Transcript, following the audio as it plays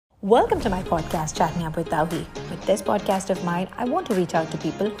Welcome to my podcast, Chatting Up with Tauhi. With this podcast of mine, I want to reach out to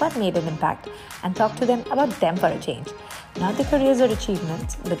people who have made an impact and talk to them about them for a change. Not their careers or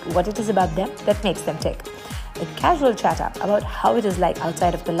achievements, but what it is about them that makes them tick. A casual chat up about how it is like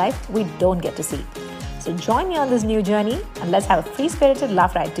outside of the life we don't get to see. So join me on this new journey and let's have a free-spirited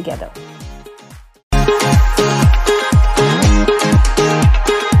laugh ride together.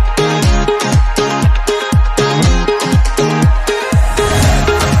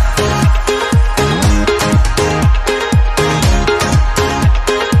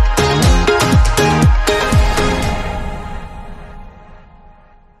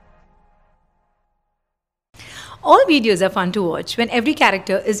 All videos are fun to watch when every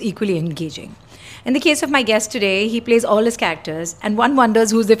character is equally engaging. In the case of my guest today, he plays all his characters and one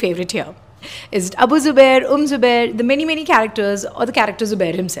wonders who's the favorite here. Is it Abu Zubair, Zubair, the many characters, or the character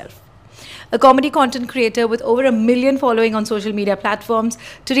Zubair himself? A comedy content creator with over 1 million following on social media platforms,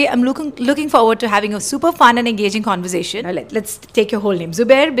 today I'm looking forward to having a super fun and engaging conversation. Now let's take your whole name.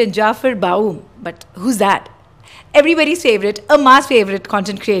 Zubair bin Jafar Baum. But who's that? Everybody's favorite, a mass favorite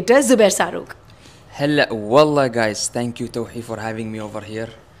content creator, Zubair Sarooq. Hello, wallah guys, thank you Tauhi for having me over here.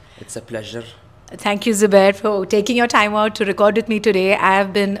 It's a pleasure. Thank you, Zubair, for taking your time out to record with me today. I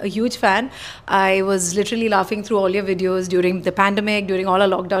have been a huge fan. I was literally laughing through all your videos during the pandemic, during all our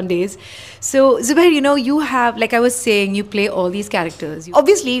lockdown days. So, Zubair, you have, like I was saying, you play all these characters.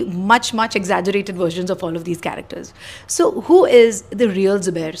 Obviously, much exaggerated versions of all of these characters. So, who is the real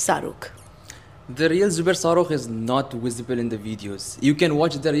Zubair Sarooq? The real Zubair Sarooq is not visible in the videos. You can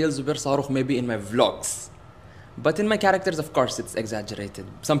watch the real Zubair Sarooq maybe in my vlogs. But in my characters, of course, it's exaggerated.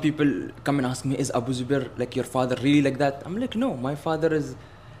 Some people come and ask me, is Abu Zubair, like your father, really like that? I'm like, no, my father is...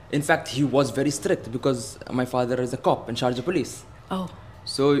 In fact, he was very strict because my father is a cop in Sharjah police. Oh.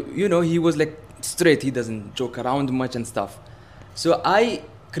 So, he was like straight. He doesn't joke around much and stuff. So I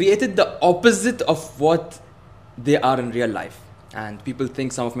created the opposite of what they are in real life. And people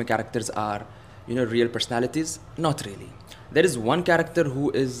think some of my characters are... real personalities. Not really. There is one character who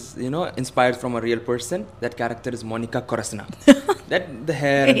is, inspired from a real person. That character is Monica Korosna. That the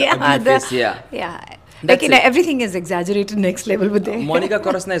hair and ugly face, yeah. Everything is exaggerated next level with them. Monica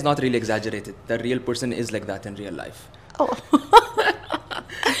Korosna is not really exaggerated. The real person is like that in real life. Oh.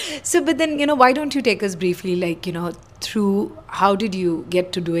 So, but then, why don't you take us briefly, through how did you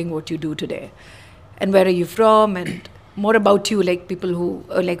get to doing what you do today? And where are you from? And more about you, like people who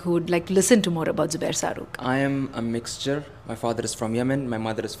would like to listen to more about Zubair Sarooq. I am a mixture. My father is from Yemen. My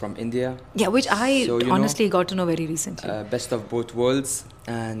mother is from India. Yeah, which I honestly got to know very recently. Best of both worlds.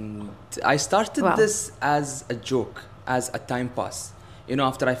 And I started this as a joke, as a time pass.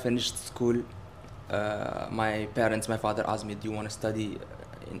 After I finished school, my father asked me, do you want to study?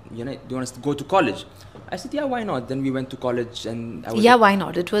 Do you want us to go to college? I said, yeah, why not? Then we went to college and why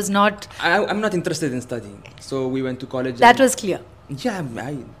not? It was not... I'm not interested in studying. So we went to college. That was clear. Yeah,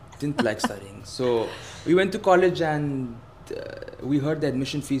 I didn't like studying. So we went to college and we heard the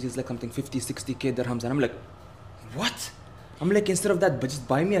admission fees is like something 50-60k dirhams. And I'm like, what? I'm like, instead of that, but just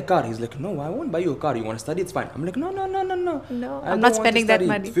buy me a car. He's like, no, I won't buy you a car. You want to study? It's fine. I'm like, no. No, I'm not spending that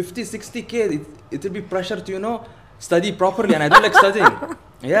money. 50-60k, it will be pressure to, study properly. And I don't like studying.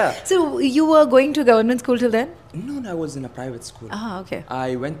 Yeah. So you were going to government school till then? No, I was in a private school. Ah, okay.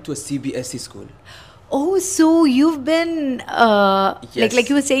 I went to a CBSE school. Oh, so you've been yes. like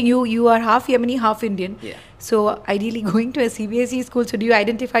you were saying, you are half Yemeni, half Indian. Yeah. So ideally going to a CBSE school, so do you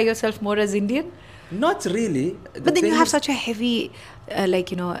identify yourself more as Indian? Not really. But then you have such a heavy,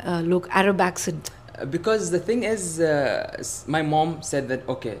 Arab accent. Because the thing is, my mom said that,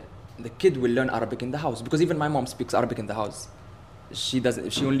 okay, the kid will learn Arabic in the house. Because even my mom speaks Arabic in the house. She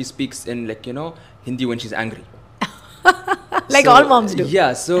only speaks in Hindi when she's angry. All moms do.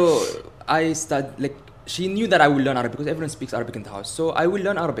 Yeah, so I started, she knew that I will learn Arabic because everyone speaks Arabic in the house. So I will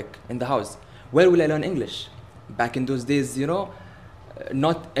learn Arabic in the house. Where will I learn English? Back in those days,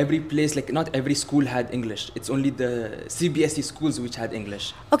 not every place, not every school had English. It's only the CBSE schools which had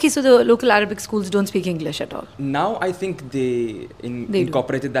English. Okay, so the local Arabic schools don't speak English at all? Now I think they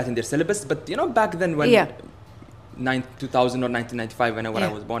incorporated that in their syllabus. But, back then when... Yeah. 2000 or 1995 whenever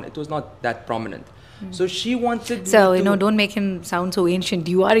I was born, it was not that prominent. So she wanted don't make him sound so ancient.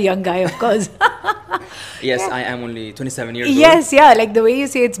 You are a young guy, of course. Yes, yeah. I am only 27 years old. Yes, yeah, like the way you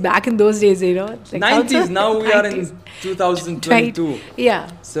say it's back in those days, 90s, now we 90s. Are in 2022. Yeah.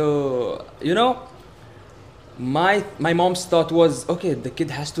 So, my mom's thought was, okay, the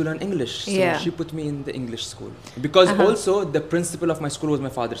kid has to learn English. So she put me in the English school. Because also the principal of my school was my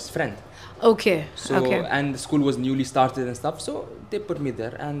father's friend. Okay. So, and the school was newly started and stuff. So they put me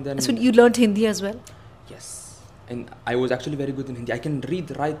there and then... So you learned Hindi as well? Yes. and I was actually very good in Hindi. I can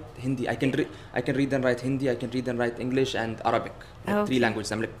read, write Hindi. I can read and write Hindi. I can read and write English and Arabic. Like 3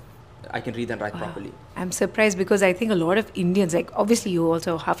 languages. I'm like, I can read and write properly. I'm surprised because I think a lot of Indians, like obviously you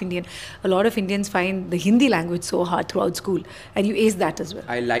also half Indian, a lot of Indians find the Hindi language so hard throughout school, and you aced that as well.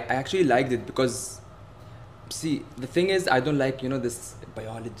 I actually liked it because, see, the thing is, I don't like, this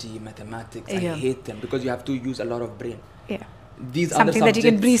biology, mathematics. I hate them because you have to use a lot of brain. Yeah. These Something other subjects, that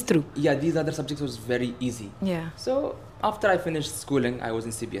you can breeze through. Yeah, these other subjects was very easy. Yeah. So after I finished schooling, I was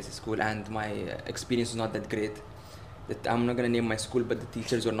in CBSE school, and my experience was not that great. I'm not gonna name my school, but the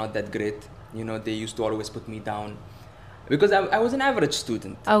teachers were not that great. They used to always put me down because I was an average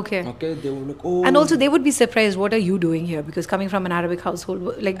student. Okay. Okay. They were like, oh. And also, they would be surprised. What are you doing here? Because coming from an Arabic household,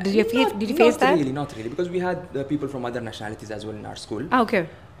 like, did you face that? Not really, because we had people from other nationalities as well in our school. Okay.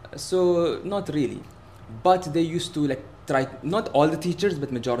 So not really, but they used to try. Not all the teachers,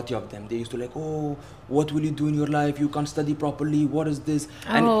 but majority of them. They used to oh, what will you do in your life? You can't study properly. What is this?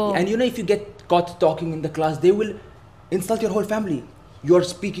 And if you get caught talking in the class, they will insult your whole family. You're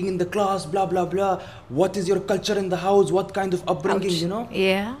speaking in the class, blah blah blah. What is your culture in the house? What kind of upbringing? Ouch.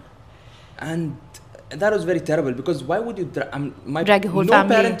 Yeah. And that was very terrible because why would you drag your whole no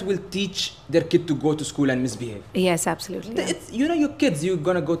family? Parent will teach their kid to go to school and misbehave. Yes, absolutely. Yeah. It's your kids. You're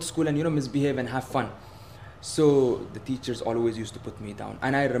gonna go to school and misbehave and have fun. So the teachers always used to put me down.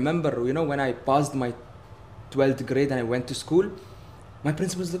 And I remember, when I passed my 12th grade and I went to school, my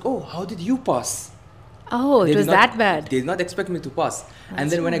principal was like, "Oh, how did you pass?" Oh, it was that bad. They did not expect me to pass.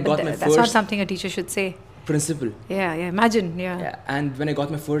 And then when I got my that's first... That's not something a teacher should say. Principal. Yeah, imagine, yeah. And when I got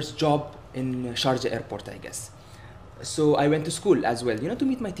my first job in Sharjah airport, I guess. So I went to school as well, to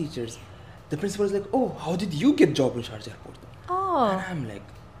meet my teachers. The principal was like, "Oh, how did you get job in Sharjah airport?" Oh. And I'm like,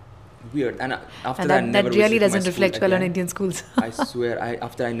 weird. And after that, I never that really visited my doesn't school reflect well on again. Indian schools. I swear,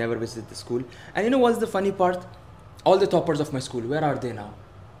 after I never visited the school. And what's the funny part? All the toppers of my school, where are they now?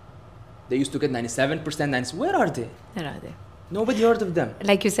 They used to get 97%, 90. Where are they? Where are they? Nobody heard of them.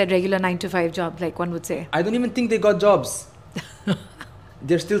 Like you said, regular 9 to 5 job, like one would say. I don't even think they got jobs.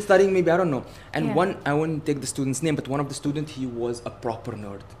 They're still studying, maybe, I don't know. And I won't take the student's name, but one of the students, he was a proper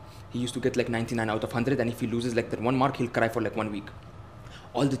nerd. He used to get 99 out of 100, and if he loses that 1 mark, he'll cry for 1 week.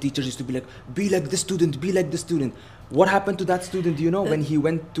 All the teachers used to be like, "Be like this student, be like this student." What happened to that student, when he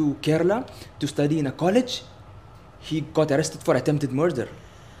went to Kerala to study in a college, he got arrested for attempted murder.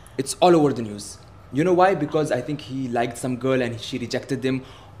 It's all over the news. You know why? Because I think he liked some girl and she rejected him,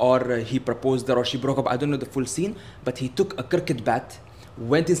 or he proposed her, or she broke up. I don't know the full scene, but he took a cricket bat,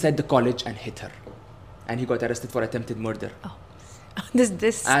 went inside the college and hit her. And he got arrested for attempted murder. Oh. This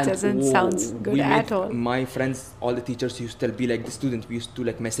doesn't sound good at all. My friends, all the teachers used to tell, "Be like the student." We used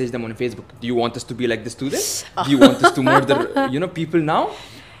to message them on Facebook. "Do you want us to be like the student? Do you want us to murder people now?"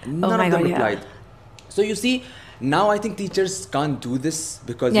 None of them replied. So you see, now I think teachers can't do this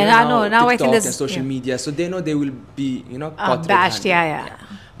because now I think TikTok there's and social media, so they know they will be caught bashed. red-handed.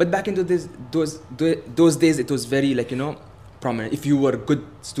 But back into those days, it was very prominent. If you were a good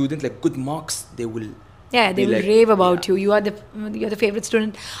student, good marks, they will. Yeah, they will rave about you. You're the favorite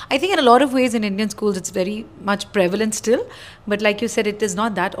student. I think in a lot of ways in Indian schools, it's very much prevalent still. But like you said, it is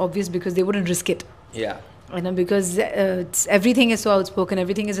not that obvious because they wouldn't risk it. Yeah. Because everything is so outspoken,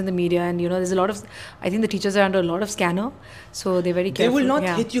 everything is in the media, and there's a lot of. I think the teachers are under a lot of scanner, so they're very careful. They will not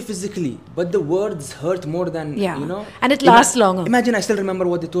hit you physically, but the words hurt more than and it lasts longer. Imagine, I still remember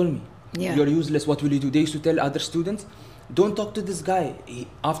what they told me. Yeah. "You're useless. What will you do?" They used to tell other students, "Don't talk to this guy.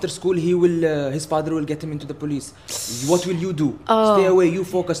 After school, his father will get him into the police. What will you do? Stay away. You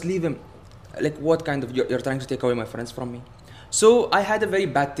focus. Leave him." What kind of you're trying to take away my friends from me? So I had a very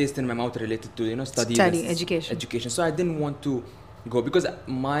bad taste in my mouth related to study education. So I didn't want to go because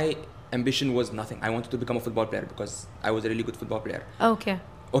my ambition was nothing. I wanted to become a football player because I was a really good football player.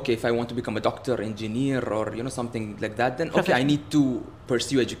 Okay, if I want to become a doctor, engineer, or something like that, then okay, I need to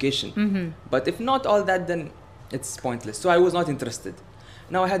pursue education. Mm-hmm. But if not all that, then it's pointless. So I was not interested.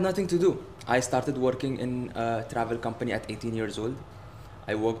 Now I had nothing to do. I started working in a travel company at 18 years old.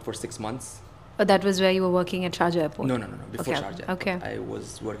 I worked for 6 months. Oh, that was where you were working at Sharjah Airport? No. Before Sharjah Airport. Okay. I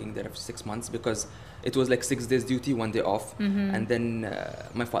was working there for 6 months because it was 6 days duty, 1 day off. Mm-hmm. And then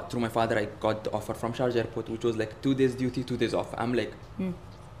through my father, I got the offer from Sharjah Airport, which was 2 days duty, 2 days off. I'm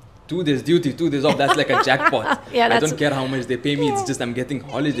 2 days duty, 2 days off, that's a jackpot. I don't care how much they pay me, it's just I'm getting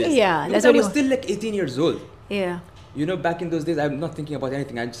holidays. Yeah, because I was still 18 years old. Yeah. Back in those days, I'm not thinking about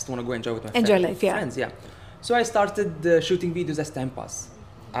anything. I just want to go enjoy with my friends. Yeah. So I started shooting videos as time pass.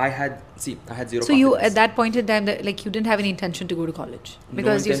 I had zero. So you, confidence. at that point in time, like you didn't have any intention to go to college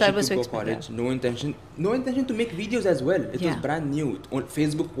because no you started intention was to so go expensive. college. No intention to make videos as well. It was brand new.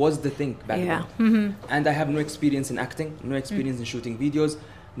 Facebook was the thing back Yeah. then. And I have no experience in acting, no experience in shooting videos,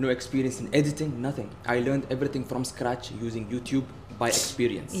 no experience in editing, nothing. I learned everything from scratch using YouTube by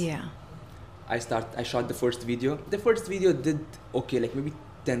experience. Yeah. I shot the first video. The first video did okay, like maybe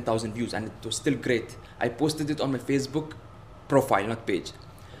 10,000 views, and it was still great. I posted it on my Facebook profile, not page.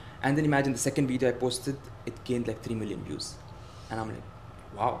 And then imagine the second video I posted, it gained like 3 million views. And I'm like,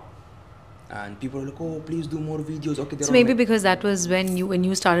 wow. And people are like, oh, please do more videos. Okay, So maybe because that was when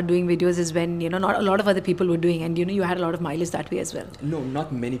you started doing videos is when, not a lot of other people were doing, and you had a lot of mileage that way as well. No,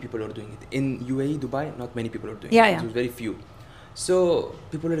 not many people are doing it. In UAE, Dubai, not many people are doing Yeah, it. yeah. It was very few. So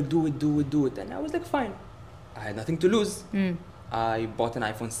people were like, do it. And I was like, fine. I had nothing to lose. I bought an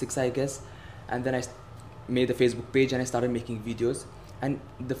iPhone 6, I guess. And then I made a Facebook page and I started making videos. And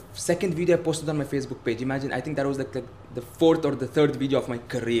the second video I posted on my Facebook page, imagine, I think that was like the fourth or the third video of my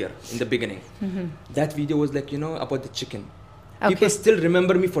career in the beginning. That video was like, about the chicken. Okay. People still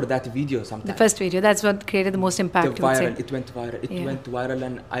remember me for that video sometimes. The first video, that's what created the most impact. The viral, it went viral. It Yeah. went viral,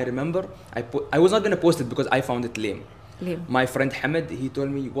 and I remember I was not going to post it because I found it lame. Lame. My friend Hamid, he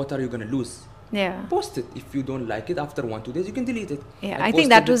told me, what are you going to lose? Yeah. Post it. If you don't like it, after 1-2 days, you can delete it. Yeah, I think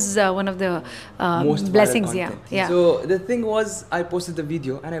that was one of the most viral blessings. Yeah. content. Yeah. So the thing was, I posted the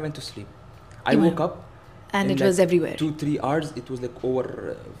video and I went to sleep. I woke up. And in it was everywhere. 2-3 hours, it was like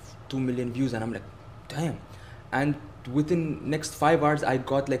over 2 million views, and I'm like, damn. And within next 5 hours, I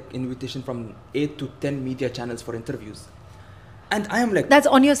got like invitation from 8 to 10 media channels for interviews. And I am like, That's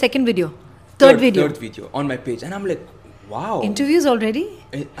on your second video, third video. Third video on my page, and I'm like, wow. Interviews already?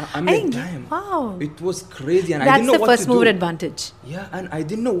 I'm I like, think- damn. wow. It was crazy, and I That's didn't know the what first to mover do. advantage. Yeah, and I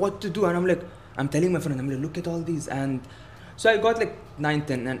didn't know what to do, and I'm telling my friend, I'm like, look at all these, and so I got like 9,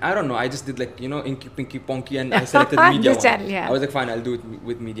 10, and I don't know, I just did like, Inky, Pinky, Ponky, and I selected Media This One. channel, yeah. I was like, fine, I'll do it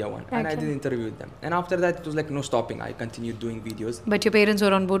with Media One, and I Okay. did an interview with them. And after that, it was like no stopping. I continued doing videos. But your parents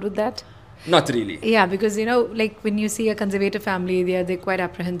were on board with that? Not really. Yeah, because like when you see a conservative family, they're quite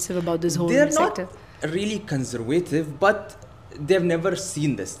apprehensive about this whole They're sector. not really conservative, but they've never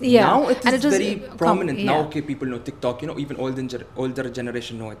seen this. Yeah. Now it And is it was, very prominent. Now, yeah. okay, people know TikTok, even older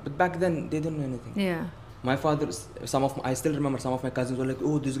generation know it. But back then, they didn't know anything. Yeah. My father, I still remember some of my cousins were like,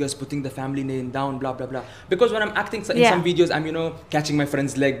 oh, this guy's putting the family name down, blah, blah, blah. Because when I'm acting in Yeah. some videos, I'm, catching my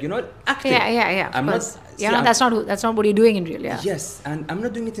friend's leg, acting. Yeah. I'm of not, course. see, Yeah, no, that's not what you're doing in real. Yeah. Yes, and I'm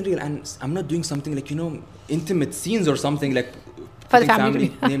not doing it in real. And I'm not doing something like, intimate scenes or something like For the putting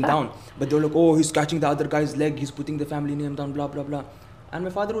family. name down. But they're like, oh, he's catching the other guy's leg, he's putting the family name down, blah, blah, blah. And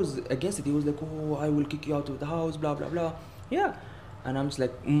my father was against it. He was like, oh, I will kick you out of the house, blah, blah, blah. Yeah. And I'm just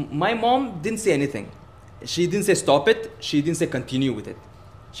like, my mom didn't say anything. She didn't say stop it. She didn't say continue with it.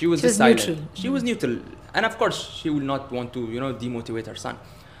 She was just silent. neutral. She was neutral. And of course, she will not want to, demotivate her son.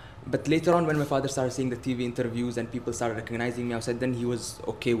 But later on, when my father started seeing the TV interviews and people started recognizing me outside, then he was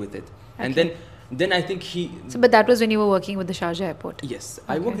okay with it. And then I think But that was when you were working with the Sharjah airport. yes,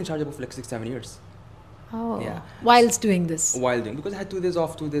 I worked in Sharjah for like 6-7 years. Oh. Yeah. Whilst doing this. While doing, because I had 2 days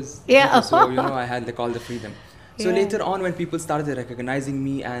off, 2 days. Yeah. So, I had like all the freedom. So Yeah. later on, when people started recognizing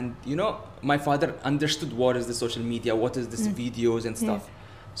me, and my father understood what is the social media, what is this videos and stuff.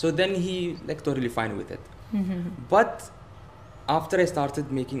 So then he like totally fine with it. But after I started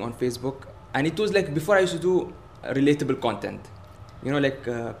making on Facebook, and it was like before I used to do relatable content,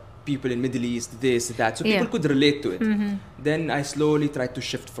 people in Middle East, this, that, so people could relate to it. Then I slowly tried to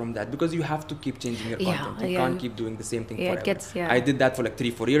shift from that, because you have to keep changing your content. You can't keep doing the same thing forever. I did that for like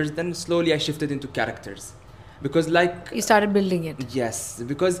 3-4 years. Then slowly I shifted into characters, because you started building it. Yes,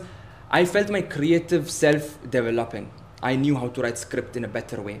 because I felt my creative self developing. I knew how to write script in a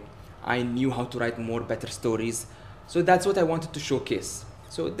better way. I knew how to write better stories. So that's what I wanted to showcase.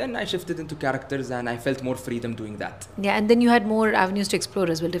 So then I shifted into characters, and I felt more freedom doing that. Yeah, and then you had more avenues to explore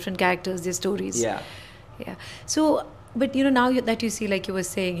as well, different characters, their stories. Yeah. So, but now that you see, like you were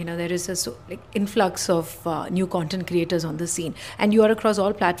saying, there is a influx of new content creators on the scene, and you are across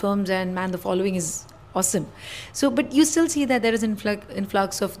all platforms, and man, the following is awesome. So, but you still see that there is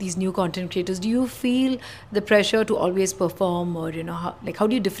influx of these new content creators. Do you feel the pressure to always perform, or how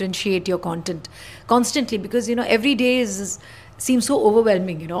do you differentiate your content constantly? Because every day seems so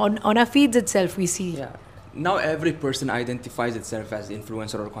overwhelming. On our feeds itself, we see. Yeah. Now every person identifies itself as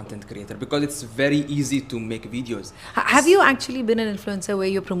influencer or content creator, because it's very easy to make videos. Have you actually been an influencer where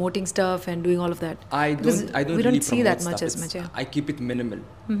you're promoting stuff and doing all of that? I don't we really don't see that promote much stuff. as much. Yeah. I keep it minimal.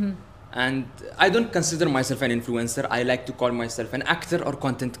 And I don't consider myself an influencer. I like to call myself an actor or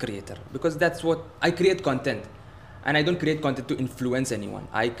content creator, because that's what I create content. And I don't create content to influence anyone.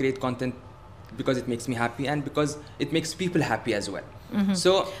 I create content because it makes me happy and because it makes people happy as well.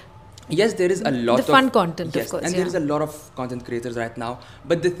 So yes, there is a lot the of fun content, yes, of course. and there is a lot of content creators right now.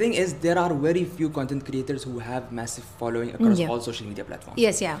 But the thing is, there are very few content creators who have massive following across Yeah. all social media platforms.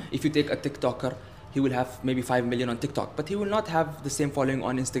 Yes, yeah. If you take a TikToker, he will have maybe 5 million on TikTok, but he will not have the same following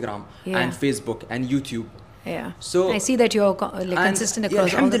on Instagram Yeah. and Facebook and YouTube. Yeah. So I see that you're consistent and, across all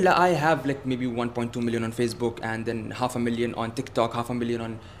the... alhamdulillah, I have like maybe 1.2 million on Facebook and then 500,000 on TikTok, 500,000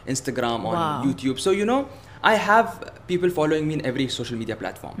 on Instagram, on Wow. YouTube. So, you know, I have people following me in every social media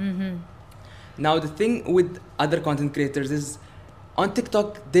platform. Now, the thing with other content creators is on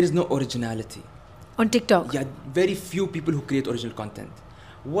TikTok, there is no originality. On TikTok? Yeah, very few people who create original content.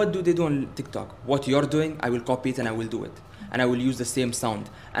 What do they do on TikTok? What you're doing, I will copy it and I will do it. And I will use the same sound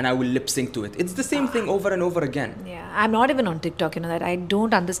and I will lip sync to it. It's the same thing over and over again. Yeah, I'm not even on TikTok, you know that. I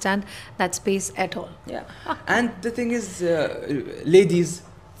don't understand that space at all. Yeah. And the thing is, ladies,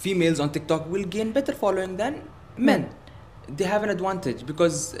 females on TikTok will gain better following than men. They have an advantage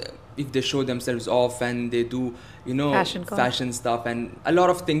because if they show themselves off and they do, you know, fashion stuff and a lot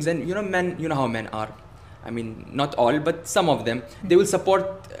of things. And, you know, men, you know how men are. I mean, not all, but some of them, they will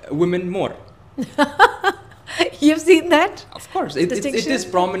support women more. You've seen that? Of course. It is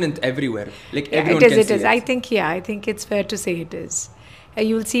prominent everywhere. Like everyone it is, can it see is. it. I think it's fair to say it is.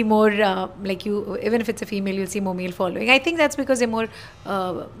 You'll see more, even if it's a female, you'll see more male following. I think that's because they're more,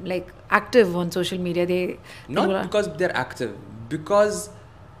 active on social media. Not because they're active, because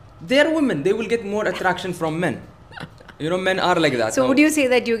they're women. They will get more attraction from men. You know, men are like that. So would you say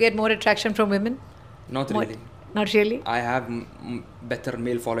that you get more attraction from women? Not really. Not really? I have better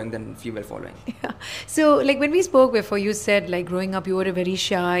male following than female following. Yeah. So, like when we spoke before, you said like growing up you were a very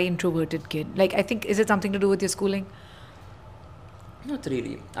shy, introverted kid. Like I think, is it something to do with your schooling? Not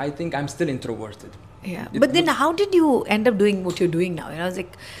really. I think I'm still introverted. Yeah. But then how did you end up doing what you're doing now? You know, it's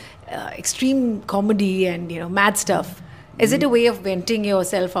like extreme comedy and, you know, mad stuff. Is it a way of venting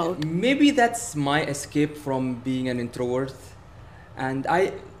yourself out? Maybe that's my escape from being an introvert. And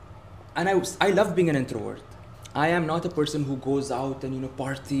I love being an introvert. I am not a person who goes out and, you know,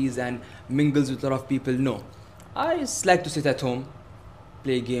 parties and mingles with a lot of people. No. I just like to sit at home,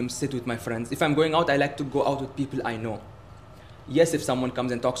 play games, sit with my friends. If I'm going out, I like to go out with people I know. Yes, if someone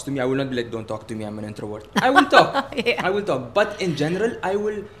comes and talks to me, I will not be like, don't talk to me, I'm an introvert. I will talk. Yeah. I will talk. But in general, I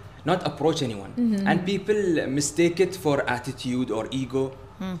will not approach anyone. And people mistake it for attitude or ego.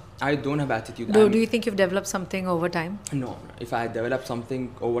 I don't have attitude. Do you think you've developed something over time? No. If I develop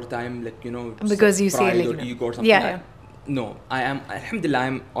something over time, like, you know, because you pride say or like, ego or something, yeah. no. I am, alhamdulillah,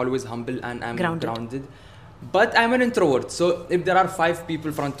 I'm always humble and I'm grounded. But I'm an introvert. So if there are 5 people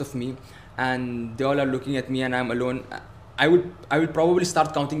in front of me and they all are looking at me and I'm alone, I will probably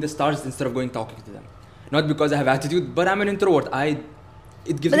start counting the stars instead of going talking to them. Not because I have attitude, but I'm an introvert.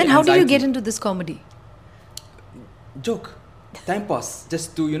 It gives me But then how anxiety. do you get into this comedy? Joke. Time pass.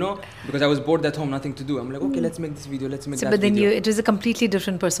 Just to, you know, because I was bored at home, nothing to do. I'm like, okay, let's make this video, let's make that But then video. it is a completely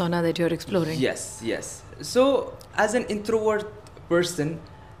different persona that you're exploring. Yes. So as an introvert person,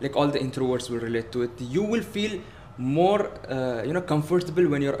 like all the introverts will relate to it, you will feel more, comfortable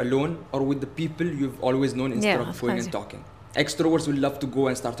when you're alone or with the people you've always known instead of going and talking. Extroverts will love to go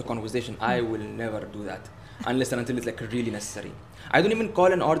and start a conversation. I will never do that unless and until it's like really necessary. I don't even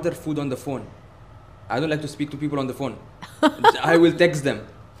call and order food on the phone. I don't like to speak to people on the phone. I will text them.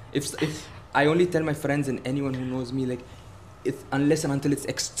 If I only tell my friends and anyone who knows me, like, unless and until it's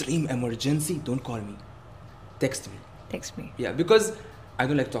extreme emergency, don't call me. Text me. Text me. Yeah, because I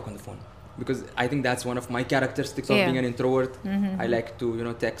don't like to talk on the phone. Because I think that's one of my characteristics of being an introvert. I like to, you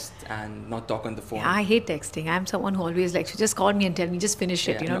know, text and not talk on the phone. Yeah, I hate texting. I'm someone who always likes to just call me and tell me, just finish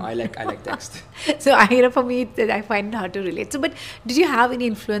it, you know. No, I like text. So, for me, I find it hard to relate. So, but did you have any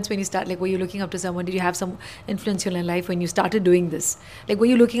influence when you start? Like, were you looking up to someone? Did you have some influence in your life when you started doing this? Like, were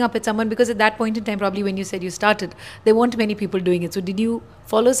you looking up at someone? Because at that point in time, probably when you said you started, there weren't many people doing it. So, did you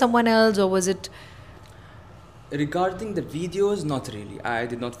follow someone else or was it... Regarding the videos, not really. I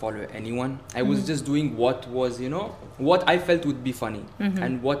did not follow anyone. I was just doing what was, you know, what I felt would be funny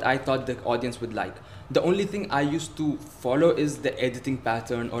and what I thought the audience would like. The only thing I used to follow is the editing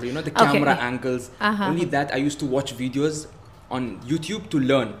pattern or, you know, the camera angles. Only that. I used to watch videos on YouTube to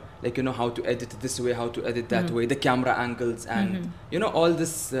learn, like, you know, how to edit this way, how to edit that way, the camera angles and, you know, all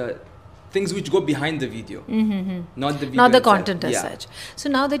this... things which go behind the video, not the video. Not the content as such. So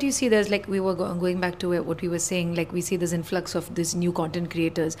now that you see there's like, we were going back to what we were saying, like we see this influx of this new content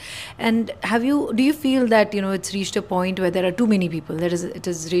creators. And do you feel that, you know, it's reached a point where there are too many people, it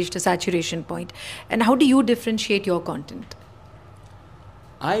has reached a saturation point? And how do you differentiate your content?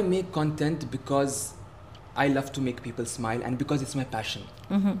 I make content because I love to make people smile, and because it's my passion.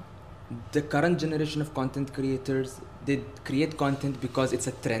 Mm-hmm. The current generation of content creators, they create content because it's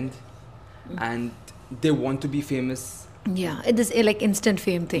a trend, and they want to be famous. Yeah, it is like instant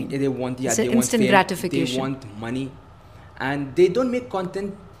fame thing. They want, It's they an want instant fame, gratification. They want money, and they don't make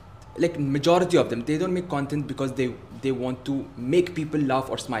content. Like majority of them, they don't make content because they want to make people laugh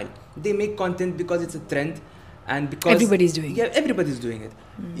or smile. They make content because it's a trend, and because Everybody's doing it. Everybody's doing it.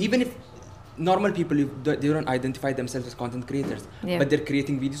 Even if normal people, if they don't identify themselves as content creators, but they're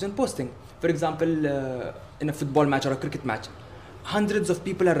creating videos and posting. For example, in a football match or a cricket match, hundreds of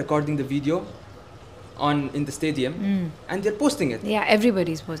people are recording the video in the stadium, and they're posting it. Yeah,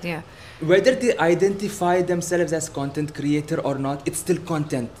 everybody's posting. Yeah. Whether they identify themselves as content creator or not, it's still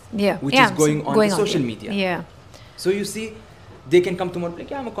content, which is going on social media. Yeah. So you see, they can come tomorrow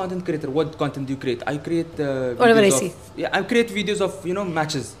like, I'm a content creator. What content do you create? I create whatever videos I see. I create videos of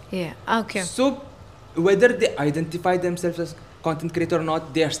matches. Yeah. Okay. So whether they identify themselves as content creator or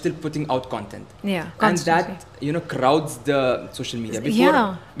not, they are still putting out content. Yeah. And that crowds the social media.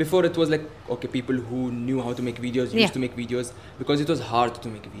 Before it was like, okay, people who knew how to make videos used to make videos because it was hard to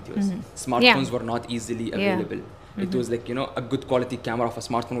make videos. Smartphones were not easily available. It was like, a good quality camera of a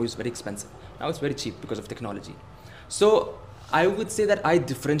smartphone was very expensive. Now it's very cheap because of technology. So I would say that I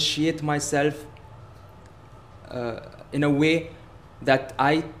differentiate myself in a way that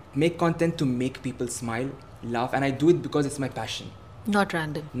I make content to make people smile, laugh, and I do it because it's my passion. Not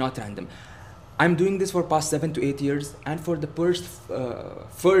random. Not random. I'm doing this for past 7 to 8 years, and for the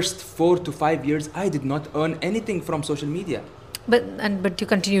first 4 to 5 years, I did not earn anything from social media. But you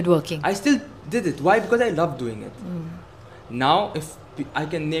continued working. I still did it. Why? Because I love doing it. Now, if I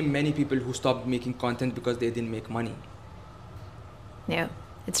can name many people who stopped making content because they didn't make money. Yeah,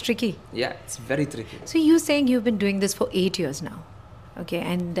 it's tricky. Yeah, it's very tricky. So you're saying you've been doing this for 8 years now. Okay,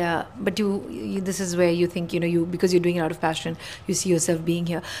 and but you this is where you think because you're doing it out of passion, you see yourself being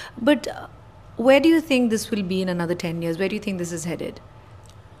here. But where do you think this will be in another 10 years? Where do you think this is headed?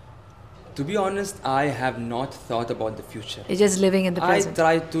 To be honest, I have not thought about the future. You're just living in the present. I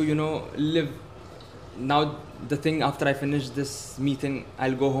try to live. Now the thing, after I finish this meeting,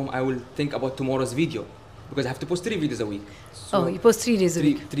 I'll go home. I will think about tomorrow's video because I have to post 3 videos a week. So you post 3 days a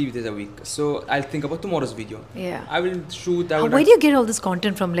week. 3 days a week. So I'll think about tomorrow's video. Yeah. I will shoot. Where do you get all this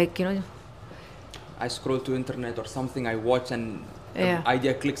content from? I scroll to internet or something. I watch and the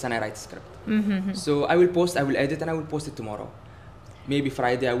idea clicks and I write a script. So I will post. I will edit and I will post it tomorrow. Maybe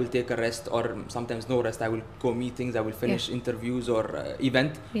Friday I will take a rest, or sometimes no rest. I will go meetings. I will finish interviews or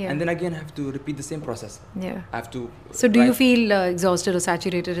event, and then again I have to repeat the same process. Yeah. I have to. So do you feel exhausted or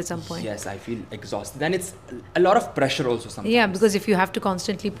saturated at some point? Yes, I feel exhausted, and it's a lot of pressure also sometimes. Yeah, because if you have to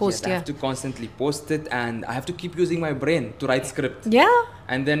constantly post, I have to constantly post it, and I have to keep using my brain to write script. Yeah.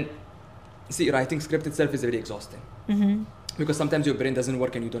 And then, see, writing script itself is very exhausting. Because sometimes your brain doesn't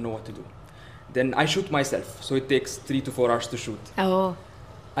work and you don't know what to do. Then I shoot myself, so it takes 3 to 4 hours to shoot. Oh.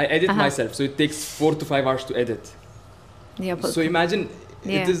 I edit myself, so it takes 4 to 5 hours to edit. Yeah. So imagine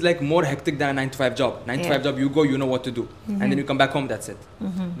it is like more hectic than a 9 to 5 job. 9 to 5 job, you go, you know what to do, and then you come back home. That's it.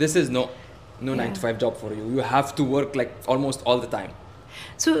 This is no 9 to 5 job for you. You have to work like almost all the time.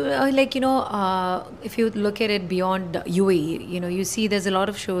 So, if you look at it beyond UAE, you see there's a lot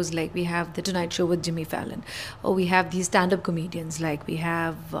of shows like we have The Tonight Show with Jimmy Fallon, or we have these stand-up comedians like we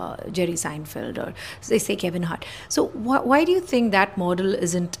have Jerry Seinfeld, or they say Kevin Hart. So, why do you think that model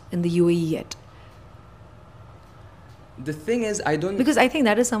isn't in the UAE yet? The thing is, I don't... Because I think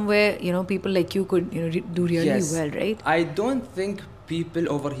that is somewhere, people like you could, do really well, right? I don't think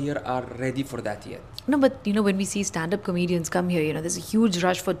people over here are ready for that yet. No, but when we see stand-up comedians come here, there's a huge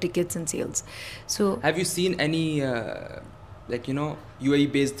rush for tickets and sales. So have you seen any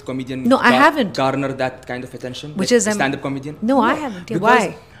UAE-based comedian? No, I haven't. Garner that kind of attention. Which is stand-up comedian? No, I haven't.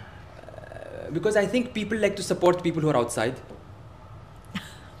 Why? Because I think people like to support people who are outside.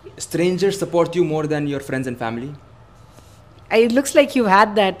 Strangers support you more than your friends and family. It looks like you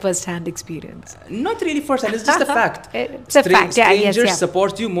had that first-hand experience. Not really first-hand, it's just a fact. It's a fact, Strangers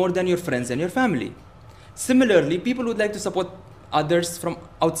support you more than your friends and your family. Similarly, people would like to support others from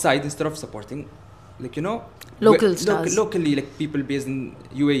outside instead of supporting, local stars. Locally, like people based in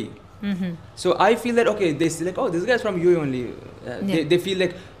UAE. So I feel that, okay, they say like, oh, this guy's from UAE only. They feel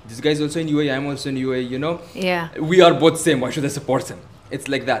like, this guy's also in UAE, I'm also in UAE, Yeah. We are both same, why should I support him? It's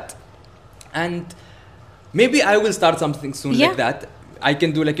like that. And maybe I will start something soon like that. I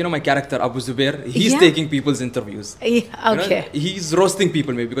can do my character Abu Zubair. He's taking people's interviews. Yeah, okay. He's roasting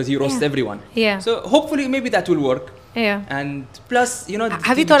people maybe because he roasts everyone. Yeah. So hopefully maybe that will work. Yeah. And plus,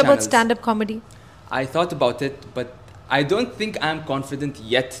 have you thought about stand-up comedy? I thought about it, but I don't think I'm confident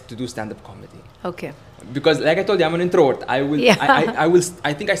yet to do stand-up comedy. Okay. Because like I told you, I'm an introvert. I will, Yeah.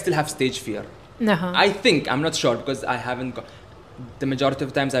 I think I still have stage fear. Uh-huh. I think, I'm not sure because I haven't the majority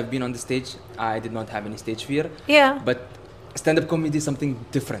of the times I've been on the stage, I did not have any stage fear. Yeah. But stand-up comedy is something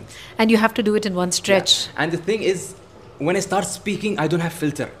different. And you have to do it in one stretch. Yeah. And the thing is, when I start speaking, I don't have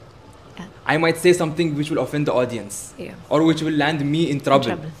filter. Yeah. I might say something which will offend the audience. Yeah. Or which will land me in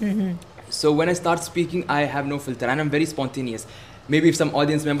trouble. Mm-hmm. So when I start speaking, I have no filter and I'm very spontaneous. Maybe if some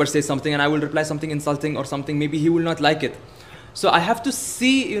audience member says something and I will reply something insulting or something, maybe he will not like it. So I have to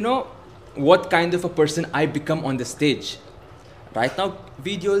see, what kind of a person I become on the stage. Right now,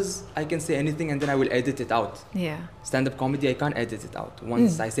 videos, I can say anything and then I will edit it out. Yeah. Stand-up comedy, I can't edit it out.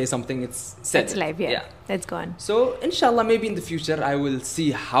 Once I say something, it's said. That's live, yeah. That's gone. So, inshallah, maybe in the future, I will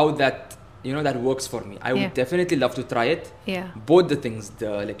see how that, that works for me. I would definitely love to try it. Yeah. Both the things,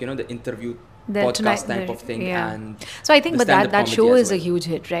 the interview, podcast type of thing, and so I think but that show is well. a huge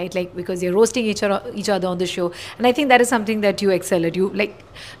hit, right? Like, because you're roasting each other on the show, and I think that is something that you excel at. You like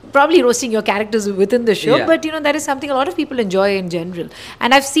probably roasting your characters within the show, but that is something a lot of people enjoy in general.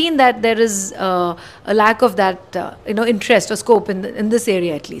 And I've seen that there is a lack of that interest or scope in this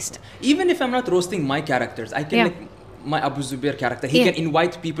area at least. Even if I'm not roasting my characters, I can my Abu Zubair character, he can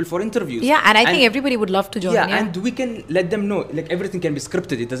invite people for interviews. Yeah, and I think everybody would love to join. Yeah, and we can let them know, like everything can be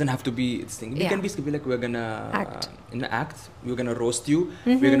scripted. It doesn't have to be this thing. We can be like, we're gonna act. We're gonna roast you.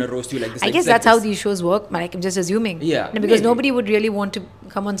 We're gonna roast you like this. I guess that's how these shows work. Like, I'm just assuming. Yeah, because nobody would really want to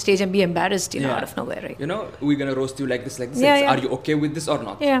come on stage and be embarrassed, out of nowhere, right? We're gonna roast you like this, like this. Yeah. Are you okay with this or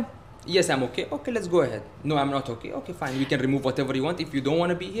not? Yeah. Yes, I'm okay. Okay, let's go ahead. No, I'm not okay. Okay, fine. We can remove whatever you want. If you don't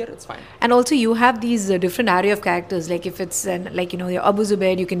want to be here, it's fine. And also, you have these different array of characters. Like if it's your Abu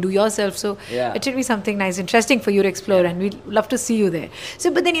Zubair, you can do yourself. So it should be something nice, interesting for you to explore, and we'd love to see you there.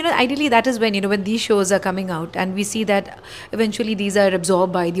 So, but then ideally, that is when when these shows are coming out, and we see that eventually these are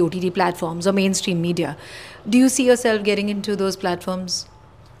absorbed by the OTT platforms or mainstream media. Do you see yourself getting into those platforms?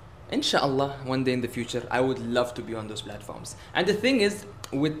 Inshallah, one day in the future, I would love to be on those platforms. And the thing is,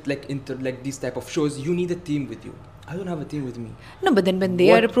 with these type of shows, you need a team with you. I don't have a team with me. No, but then when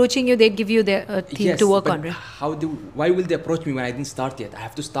they are approaching you, they'd give you their team to work on, right? Why will they approach me when I didn't start yet? I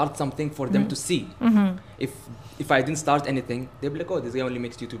have to start something for them to see. If I didn't start anything, they'll be like, oh, this guy only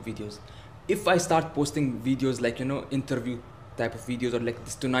makes YouTube videos. If I start posting videos like, interview type of videos or like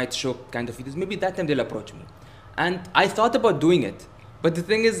this Tonight Show kind of videos, maybe that time they'll approach me. And I thought about doing it. But the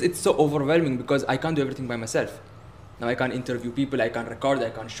thing is, it's so overwhelming because I can't do everything by myself. Now I can't interview people, I can't record, I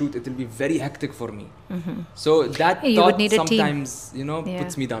can't shoot. It will be very hectic for me. So that thought sometimes,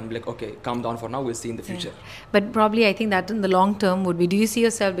 puts me down. Like, okay, calm down for now. We'll see in the future. But probably I think that in the long term would be, do you see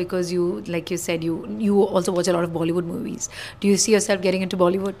yourself, because you, like you said, you also watch a lot of Bollywood movies. Do you see yourself getting into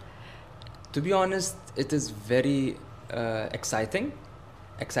Bollywood? To be honest, it is very exciting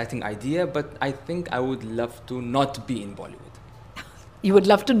idea. But I think I would love to not be in Bollywood. You would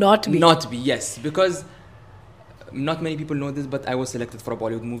love to not be? Not be, yes. Because not many people know this, but I was selected for a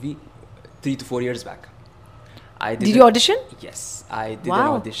Bollywood movie 3 to 4 years back. Did you audition? Yes, I did an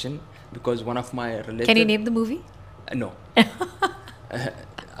audition because one of my relatives... Can you name the movie? No.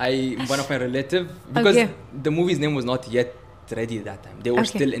 One of my relatives... Because the movie's name was not yet ready at that time. They were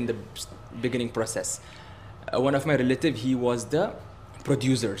still in the beginning process. One of my relatives, he was the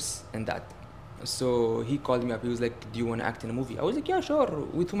producers in that. So he called me up. He was like, do you want to act in a movie? I was like, yeah, sure.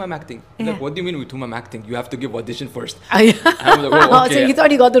 With whom I'm acting? He's like, what do you mean with whom I'm acting? You have to give audition first. I was like, oh, okay. So you thought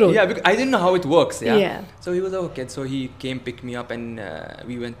you got the role? Yeah, because I didn't know how it works. Yeah. So he was like, okay. So he came, picked me up, and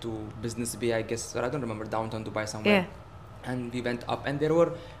we went to Business Bay, I guess, or I don't remember, downtown Dubai somewhere. Yeah. And we went up, and there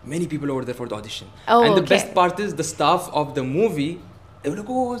were many people over there for the audition. Oh, and the best part is the staff of the movie, they were like,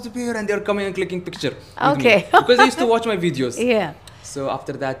 oh, Zubair, and they were coming and clicking picture with me. Because they used to watch my videos. Yeah. So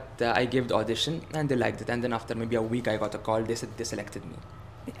after that, I gave the audition and they liked it. And then after maybe a week, I got a call. They said they selected me.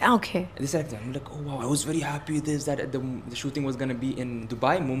 Okay. They selected me. I'm like, oh wow, I was very happy. That the shooting was gonna be in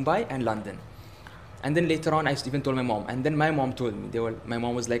Dubai, Mumbai, and London. And then later on, I even told my mom. And then my mom told me. My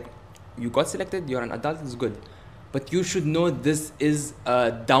mom was like, you got selected. You're an adult. It's good, but you should know this is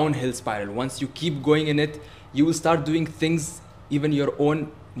a downhill spiral. Once you keep going in it, you will start doing things even your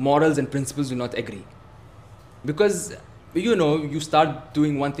own morals and principles will not agree, because you start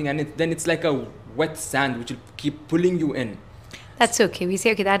doing one thing and then it's like a wet sand which will keep pulling you in. That's okay. We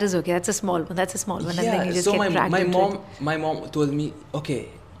say, okay, that is okay. That's a small one. Yeah, and then you just get dragged into it. My mom told me, okay,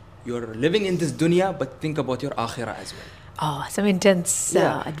 you're living in this dunya, but think about your akhirah as well. Oh, some intense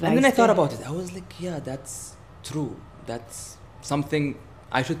advice. And then I thought about it. I was like, yeah, that's true. That's something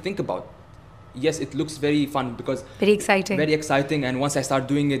I should think about. yes, it looks very fun because Very exciting. very exciting. And once I start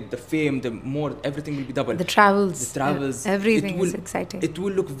doing it, the fame, the more, everything will be double. The travels. The travels. Everything it will, is exciting. It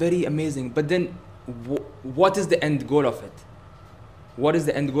will look very amazing. But then, what is the end goal of it? What is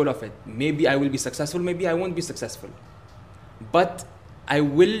the end goal of it? Maybe I will be successful. Maybe I won't be successful. But I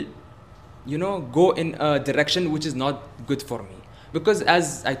will, you know, go in a direction which is not good for me. Because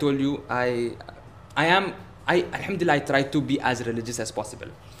as I told you, alhamdulillah, I try to be as religious as possible.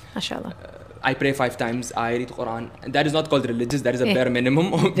 MashaAllah. I pray 5 times, I read Quran. That is not called religious, that is a bare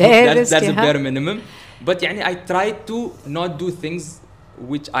minimum. That's a bare minimum. But yani, I try to not do things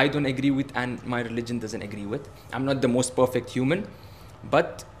which I don't agree with and my religion doesn't agree with. I'm not the most perfect human,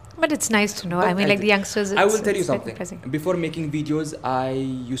 but it's nice to know. I mean, like the youngsters, I will tell you it's something. Before making videos, I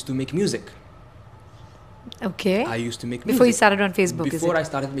used to make music. Okay. I used to make Before music. you started on Facebook, Before I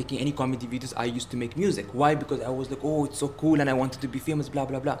started making any comedy videos, I used to make music. Why? Because I was like, oh, it's so cool and I wanted to be famous, blah,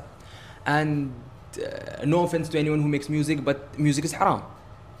 blah, blah. And no offense to anyone who makes music, but music is haram.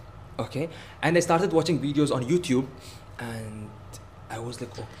 Okay? And I started watching videos on YouTube and I was like,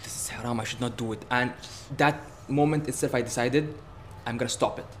 oh, this is haram, I should not do it. And that moment itself, I decided I'm gonna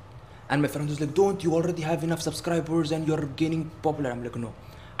stop it. And my friend was like, don't, you already have enough subscribers and you're gaining popular. I'm like, no.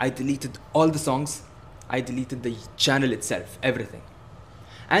 I deleted all the songs. I deleted the channel itself, everything.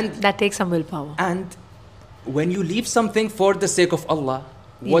 And that takes some willpower. And when you leave something for the sake of Allah,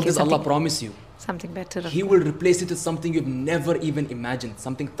 what does Allah promise you? Something better. He will replace it with something you've never even imagined,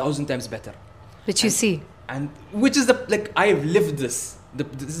 something 1,000 times better. Which you see. And which is like, I've lived this.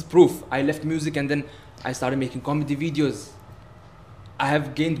 This is proof. I left music and then I started making comedy videos. I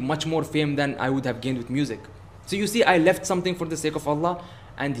have gained much more fame than I would have gained with music. So you see, I left something for the sake of Allah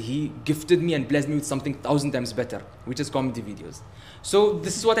and He gifted me and blessed me with something 1,000 times better, which is comedy videos. So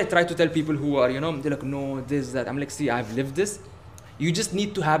this is what I try to tell people who are, you know, they're like, no, this, that. I'm like, see, I've lived this. You just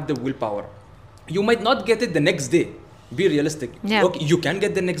need to have the willpower. You might not get it the next day. Be realistic. Yeah. Okay, you can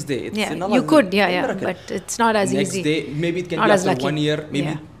get the next day. It's you could, but it's not as next easy. Next day, maybe it can not be after lucky. 1 year,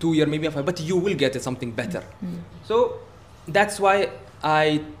 maybe 2 years, maybe after, but you will get it something better. So that's why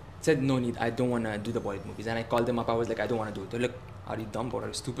I said, no need, I don't want to do the Bollywood movies. And I called them up, I was like, I don't want to do it. They're like, are you dumb or are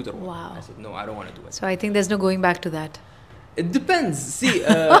you stupid or what? Wow. I said, no, I don't want to do it. So I think there's no going back to that. It depends. See,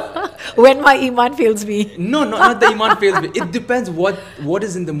 when my iman fails me. No, not the iman fails me. It depends what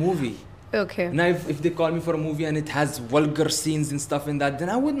is in the movie. Okay. Now, if they call me for a movie and it has vulgar scenes and stuff in that, then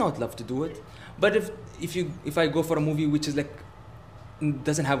I would not love to do it. But if I go for a movie which is like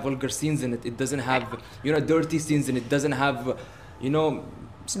doesn't have vulgar scenes in it, it doesn't have dirty scenes in it, doesn't have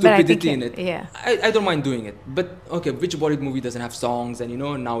stupidity in it. Yeah. I don't mind doing it. But okay, which Bollywood movie doesn't have songs and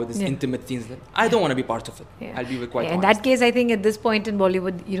now this intimate scenes? I don't want to be part of it. Yeah. I'll be quite honest. In that case, I think at this point in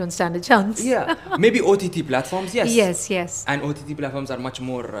Bollywood, you don't stand a chance. Yeah. Maybe OTT platforms, yes. Yes. And OTT platforms are much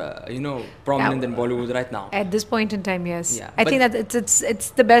more, prominent than Bollywood right now. At this point in time, yes. Yeah. I think that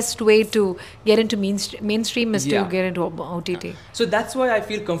it's the best way to get into mainstream is to get into OTT. Yeah. So that's why I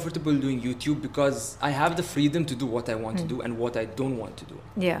feel comfortable doing YouTube, because I have the freedom to do what I want to do and what I don't want to do.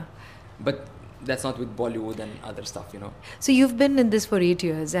 Yeah. But that's not with Bollywood and other stuff, So you've been in this for 8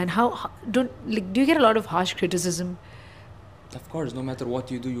 years, and do you get a lot of harsh criticism? Of course, no matter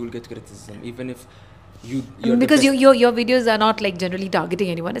what you do, you will get criticism, even if because your videos are not like generally targeting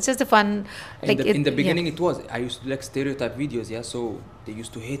anyone. It's just a fun. In the beginning, it was. I used to like stereotype videos, so they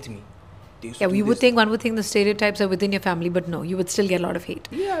used to hate me. One would think the stereotypes are within your family, but no, you would still get a lot of hate.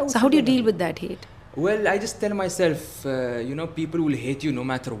 Yeah. So how do you deal with that hate? Well, I just tell myself, people will hate you no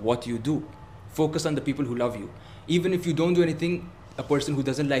matter what you do. Focus on the people who love you. Even if you don't do anything, a person who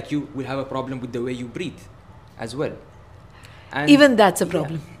doesn't like you will have a problem with the way you breathe as well. And even that's a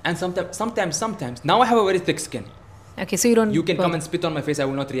problem. Yeah. And sometimes. Now I have a very thick skin. Okay, so you don't... You can come and spit on my face, I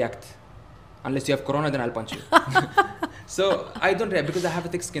will not react. Unless you have corona, then I'll punch you. So I don't react because I have a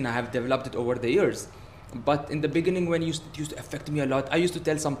thick skin. I have developed it over the years. But in the beginning, when it used to affect me a lot, I used to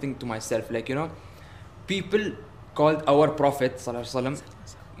tell something to myself, like, people called our Prophet ﷺ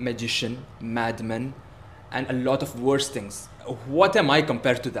magician, madman, and a lot of worse things. What am I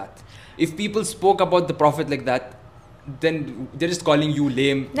compared to that? If people spoke about the Prophet like that, then they're just calling you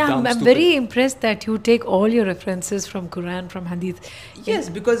lame, dumb, I'm stupid. very impressed that you take all your references from Quran, from Hadith. Yes,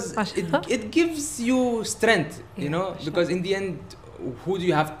 because it gives you strength, because in the end, who do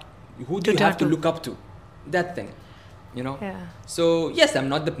you have to look up to? That thing. Yeah. So yes, I'm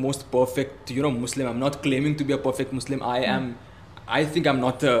not the most perfect Muslim. I'm not claiming to be a perfect Muslim. I think I'm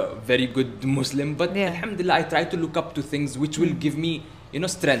not a very good Muslim, but alhamdulillah, I try to look up to things which will give me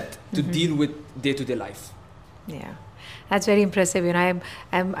strength to deal with day-to-day life. Yeah. That's very impressive. You know,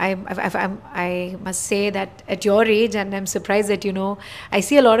 I must say that at your age, and I'm surprised that, you know, I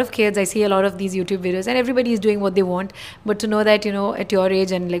see a lot of kids, I see a lot of these YouTube videos, and everybody is doing what they want. But to know that, you know, at your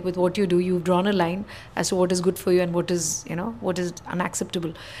age and like with what you do, you've drawn a line as to what is good for you and what is, you know, what is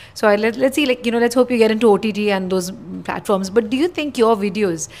unacceptable. So let's see, like, you know, let's hope you get into OTT and those platforms. But do you think your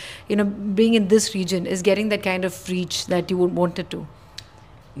videos, you know, being in this region, is getting that kind of reach that you would want it to?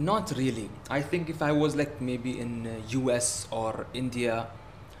 Not really. I think if I was like maybe in US or India,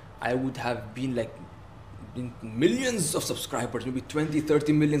 I would have been like in millions of subscribers, maybe 20,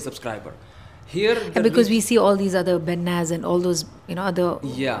 30 million subscriber. Here, And because we see all these other Ben Naz and all those, you know, other...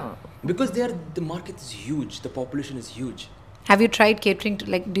 yeah, because the market is huge, the population is huge. Have you tried catering to,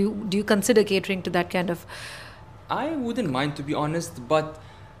 like, do you consider catering to that kind of... I wouldn't mind, to be honest, but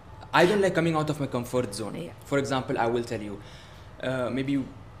I don't like coming out of my comfort zone. Yeah. For example, I will tell you, maybe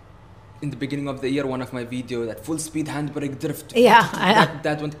in the beginning of the year, one of my video, that full speed handbrake drift, Yeah.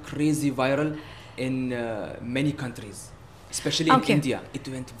 that went crazy viral in many countries, especially in India. It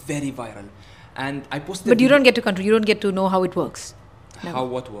went very viral, and I posted. But you don't get to control. You don't get to know how it works. No. How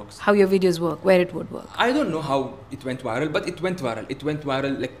what works? How your videos work, where it would work. I don't know how it went viral, but it went viral. It went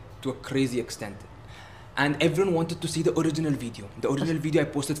viral like to a crazy extent. And everyone wanted to see the original video. The original video I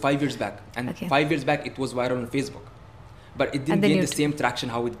posted 5 years back. And 5 years back, it was viral on Facebook. But it didn't gain the same traction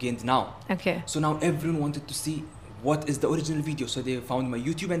how it gained now. Okay. So now everyone wanted to see what is the original video. So they found my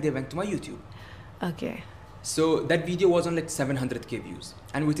YouTube and they went to my YouTube. Okay. So that video was on like 700k views.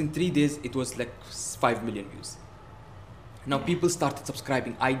 And within 3 days, it was like 5 million views. Now people started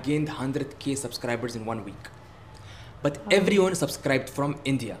subscribing. I gained 100k subscribers in 1 week. But everyone subscribed from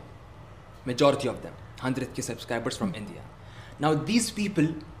India. Majority of them. 100k subscribers from India. Now these people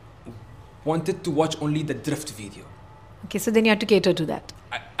wanted to watch only the drift video. Okay, so then you had to cater to that.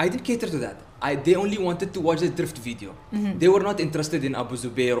 I didn't cater to that. They only wanted to watch the drift video. They were not interested in Abu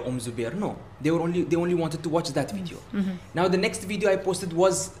Zubair or Zubair. No, they only wanted to watch that video. Now the next video I posted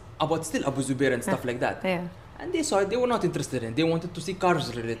was about still Abu Zubair and stuff like that. Yeah. And they saw it. They were not interested in. They wanted to see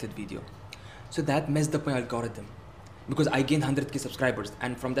cars related video. So that messed up my algorithm. Because I gained 100k subscribers,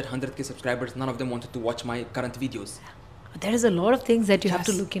 and from that 100k subscribers, none of them wanted to watch my current videos. There is a lot of things that you have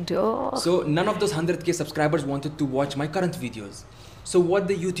to look into. Oh. So none of those 100k subscribers wanted to watch my current videos. So what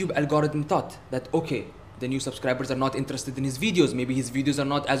the YouTube algorithm thought, that okay, the new subscribers are not interested in his videos, maybe his videos are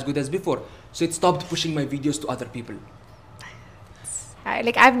not as good as before. So it stopped pushing my videos to other people.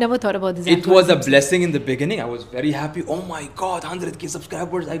 I've never thought about this. It was a blessing in the beginning. I was very happy. Oh my God, 100k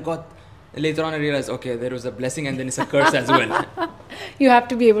subscribers I got. Later on I realized, okay, there was a blessing and then it's a curse as well. You have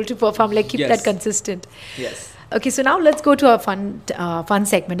to be able to perform, like keep that consistent. Yes. Okay, so now let's go to a fun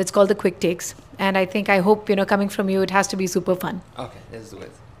segment. It's called the Quick Takes. And I hope, you know, coming from you, it has to be super fun. Okay, let's do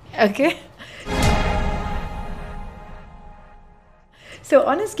it. Okay. So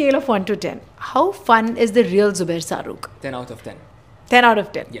on a scale of 1 to 10, how fun is the real Zubair Sarooq? 10 out of 10. 10 out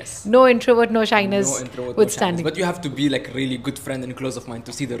of 10? Yes. No introvert, no shyness, no introvert, withstanding. No shyness. But you have to be like really good friend and close of mine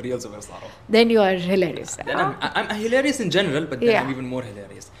to see the real Zubair Sarooq. Then you are hilarious. Then I'm hilarious in general, but then I'm even more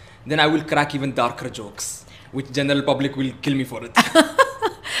hilarious. Then I will crack even darker jokes, which general public will kill me for it.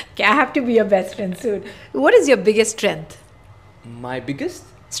 Okay, I have to be your best friend soon. What is your biggest strength? My biggest?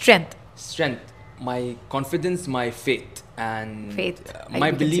 Strength. My confidence, my faith, and I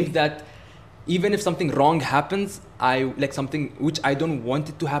my belief that even if something wrong happens, I like something which I don't want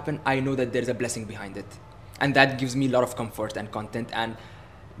it to happen, I know that there's a blessing behind it. And that gives me a lot of comfort and content and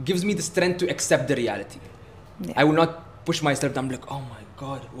gives me the strength to accept the reality. Yeah. I will not push myself down like, oh my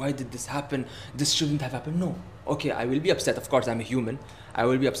God, why did this happen? This shouldn't have happened. No. Okay, I will be upset. Of course, I'm a human. I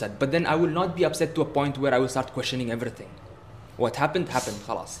will be upset. But then I will not be upset to a point where I will start questioning everything. What happened,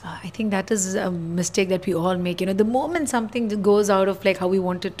 khalas. I think that is a mistake that we all make. You know, the moment something goes out of like how we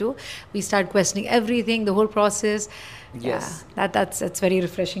want it to, we start questioning everything, the whole process. Yes. Yeah, that's very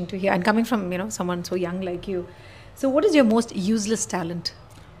refreshing to hear. And coming from, you know, someone so young like you. So what is your most useless talent?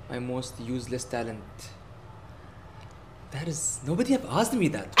 My most useless talent? Nobody have asked me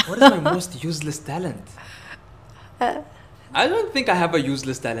that. What is my most useless talent? I don't think I have a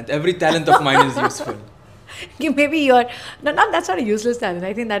useless talent. Every talent of mine is useful. Maybe you're that's not a useless talent.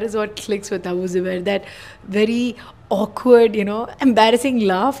 I think that is what clicks with Abu Zubair. That very awkward, you know, embarrassing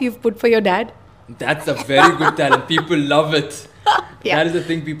laugh you've put for your dad. That's a very good talent. People love it. Yeah. That is the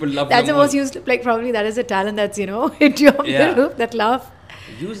thing people love. That's the most useless. Like probably that is a talent that's, you know, hit you off the roof. That laugh.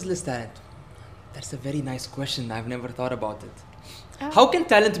 Useless talent. That's a very nice question. I've never thought about it. How can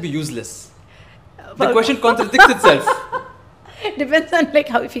talent be useless? The question contradicts itself. Depends on like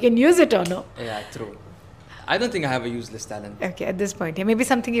how if you can use it or no. Yeah, true. I don't think I have a useless talent. Okay, at this point. Maybe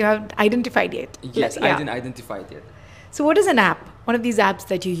something you haven't identified yet. Yes, I didn't identify it yet. So what is an app? One of these apps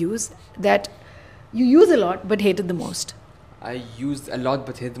that you use that you use a lot but hated the most? I used a lot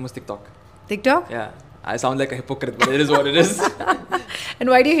but hate the most TikTok. TikTok? Yeah. I sound like a hypocrite, but it is what it is. And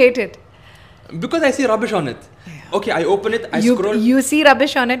why do you hate it? Because I see rubbish on it. Okay, I open it, I scroll. You see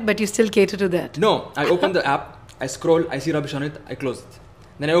rubbish on it, but you still cater to that. No, I open the app, I scroll, I see rubbish on it, I close it.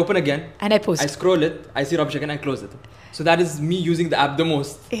 Then I open again. And I post. I scroll it, I see rubbish again, I close it. So that is me using the app the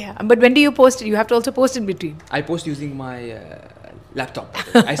most. Yeah, but when do you post it? You have to also post in between. I post using my laptop.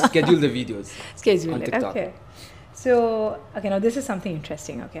 I schedule the videos. Schedule on it. TikTok. Okay. So, okay, now this is something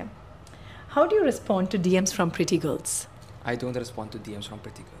interesting. Okay. How do you respond to DMs from pretty girls? I don't respond to DMs from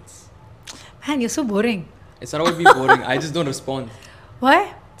pretty girls. Man, you're so boring. It's not about being boring. I just don't respond.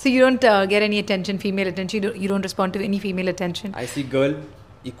 Why? So you don't get any attention, female attention? You don't respond to any female attention? I see girl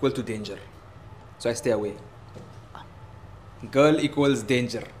equal to danger. So I stay away. Girl equals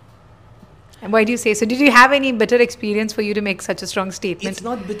danger. And why do you say so? Did you have any bitter experience for you to make such a strong statement? It's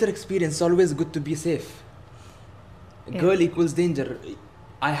not bitter experience. It's always good to be safe. Girl equals danger.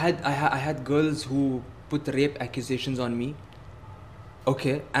 I had girls who put rape accusations on me.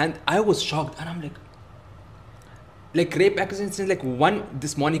 Okay, and I was shocked, and I'm like rape accusations. Like one,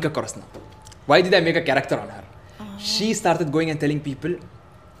 this Monica Korosna. Why did I make a character on her? She started going and telling people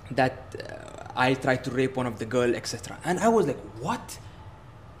that I tried to rape one of the girl, etc. And I was like, what?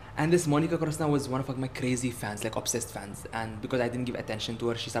 And this Monica Korosna was one of my crazy fans, like obsessed fans. And because I didn't give attention to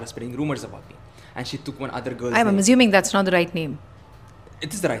her, she started spreading rumors about me. And she took one other girl's name. I'm assuming that's not the right name.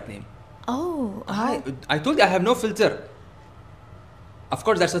 It is the right name. Oh. I told you I have no filter. Of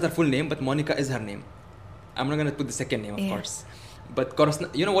course, that's not her full name, but Monica is her name. I'm not going to put the second name, of course. But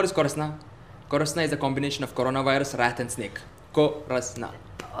Korosna, you know what is Korosna? Korosna is a combination of coronavirus, rat, and snake. Korosna.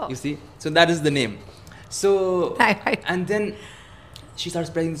 Oh. You see? So that is the name. So, and then she started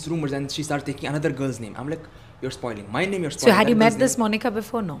spreading these rumors and she started taking another girl's name. I'm like, you're spoiling my name, you're spoiling. So had you met this Monica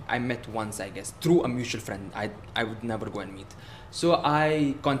before? No. I met once, I guess, through a mutual friend. I would never go and meet. So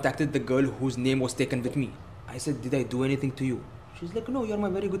I contacted the girl whose name was taken with me. I said, did I do anything to you? She's like, no, you're my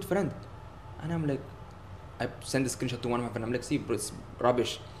very good friend. And I'm like, I send a screenshot to one of my friends. I'm like, see, bro, it's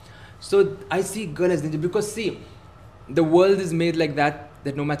rubbish. So I see girl as danger because see, the world is made like that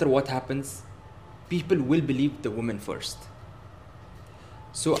no matter what happens, people will believe the woman first.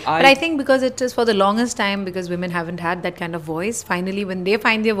 So but I think because it is for the longest time, because women haven't had that kind of voice, finally when they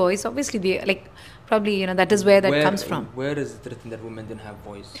find their voice, obviously they like, probably, that is where that comes from. Where is it written that women didn't have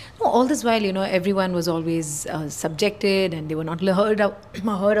voice? No, all this while, everyone was always subjected and they were not heard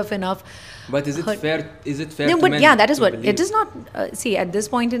of enough. But is it fair? Is it fair? No, to but men yeah, that is to what believe? it is not. See, at this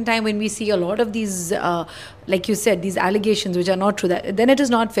point in time, when we see a lot of these, like you said, these allegations which are not true, then it is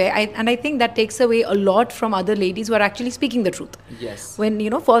not fair. And I think that takes away a lot from other ladies who are actually speaking the truth. Yes. When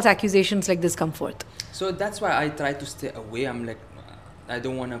false accusations like this come forth. So that's why I try to stay away. I'm like, I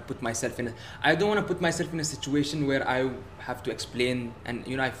don't want to put myself in a situation where I have to explain and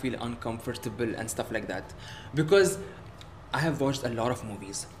I feel uncomfortable and stuff like that, because I have watched a lot of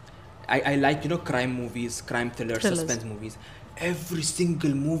movies. I like crime movies, crime thrillers, suspense movies. Every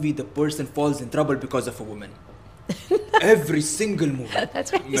single movie the person falls in trouble because of a woman. Every single movie.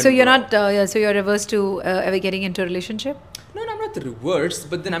 That's right. So you're not so you're averse to ever getting into a relationship? No, I'm not the reverse,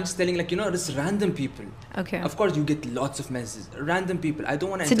 but then I'm just telling just random people. Okay. Of course, you get lots of messages. Random people. I don't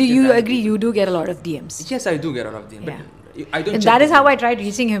want to. So do you agree you do get a lot of DMs? Yes, I do get a lot of DMs. Yeah. But I don't. And that is how I tried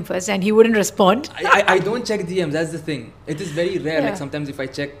reaching him first, and he wouldn't respond. I don't check DMs. That's the thing. It is very rare. Yeah. Like sometimes if I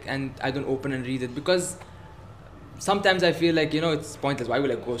check and I don't open and read it, because sometimes I feel like it's pointless. Why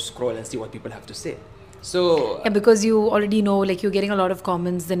will I go scroll and see what people have to say? So yeah, because you already know, like you're getting a lot of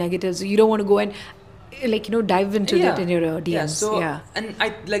comments, the negatives. So you don't want to go and dive into it in your DMs. Yeah. So and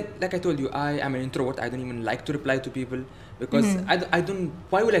I like I told you, I am an introvert. I don't even like to reply to people because I don't.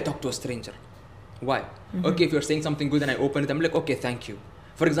 Why will I talk to a stranger? Why? Mm-hmm. Okay, if you're saying something good and I open it, I'm like, okay, thank you.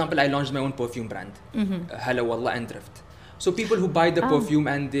 For example, I launched my own perfume brand, Hala Wallah and Drift. So people who buy the perfume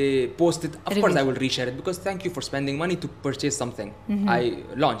and they post it, of course I will reshare it because thank you for spending money to purchase something I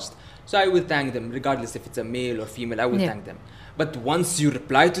launched. So I will thank them regardless if it's a male or female, I will thank them. But once you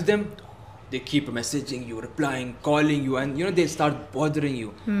reply to them, they keep messaging you, replying, calling you, and they start bothering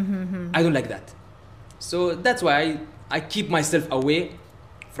you. I don't like that. So that's why I keep myself away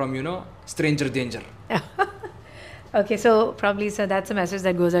from, stranger danger. Okay, so probably that's a message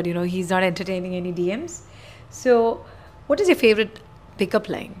that goes out, he's not entertaining any DMs. So what is your favorite pickup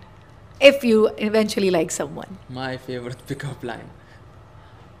line if you eventually like someone? My favorite pickup line.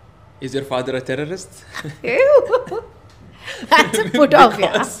 Is your father a terrorist? Ew. That's a put off,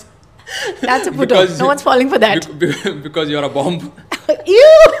 yeah. That's a put off. No one's falling for that. Because you're a bomb.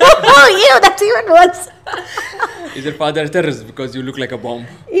 Ew! Ew, that's even worse. Is your father a terrorist because you look like a bomb?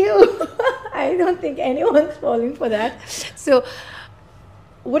 Ew. I don't think anyone's falling for that. So,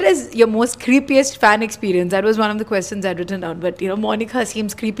 what is your most creepiest fan experience? That was one of the questions I'd written down. But, Monica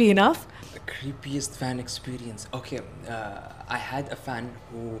seems creepy enough. The creepiest fan experience. Okay, I had a fan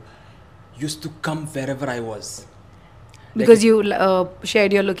who used to come wherever I was. Because you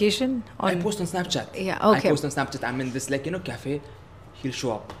shared your location? I post on Snapchat. Yeah, okay. I post on Snapchat. I'm in this cafe. He'll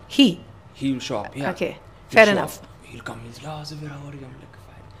show up. He'll show up, yeah. Okay, He'll fair show enough. up. He'll come. He's like, Zubir, how are you? I'm like,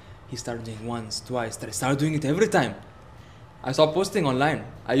 fine. He started doing once, twice. I started doing it every time. I stopped posting online.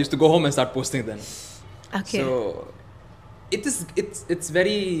 I used to go home and start posting then. Okay. So it's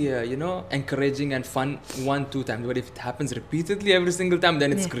very encouraging and fun 1-2 times. But if it happens repeatedly every single time,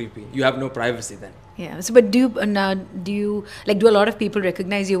 then it's creepy. You have no privacy then. Yeah. So, but do you do a lot of people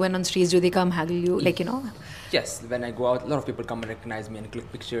recognize you when on streets? Do they come haggle you? Yes. When I go out, a lot of people come and recognize me and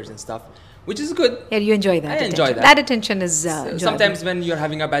click pictures and stuff, which is good. Yeah, you enjoy that. I enjoy that. That attention is enjoyable. Sometimes when you're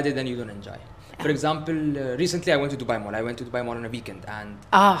having a bad day, then you don't enjoy. For example, recently I went to Dubai Mall. I went to Dubai Mall on a weekend and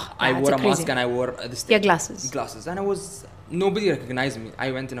I wore a mask and I wore this thing. Yeah, glasses. Glasses. And nobody recognized me.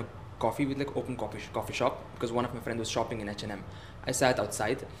 I went in a coffee with open coffee shop because one of my friends was shopping in H&M. I sat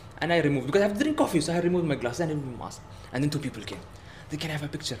outside and I removed, because I have to drink coffee, so I removed my glasses and I removed my mask. And then 2 people came. They can I have a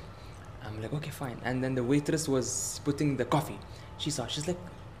picture. I'm like, okay, fine. And then the waitress was putting the coffee. She saw, she's like,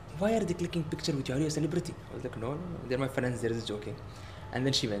 why are they clicking picture with you? Are you a celebrity? I was like, no, they're my friends, they're just joking. And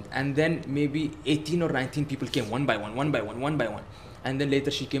then she went. And then maybe 18 or 19 people came one by one. And then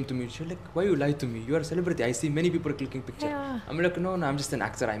later she came to me. She was like, why you lie to me? You are a celebrity. I see many people clicking picture. Yeah. I'm like, no, I'm just an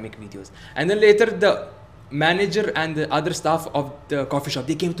actor. I make videos. And then later the manager and the other staff of the coffee shop,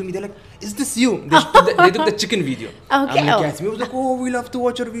 they came to me. They're like, is this you? They took the chicken video. Okay. I'm like, yes. I was like, oh, we love to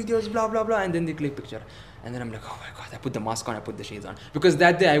watch your videos, blah, blah, blah. And then they click picture. And then I'm like, oh my God, I put the mask on, I put the shades on. Because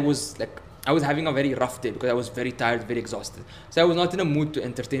that day I was having a very rough day because I was very tired, very exhausted. So I was not in a mood to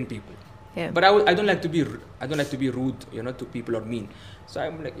entertain people. Yeah. But I don't like to be rude, to people or mean. So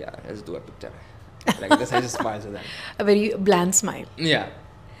I'm like, yeah, let's do a picture. Like this, I just smile to them. A very bland smile. Yeah.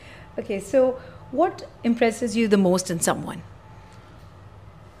 Okay, so what impresses you the most in someone?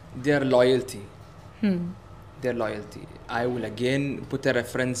 Their loyalty. Their loyalty. I will again put a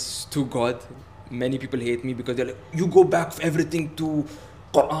reference to God. Many people hate me because they're like, you go back for everything to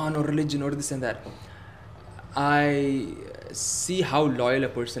Quran or religion or this and that. I see how loyal a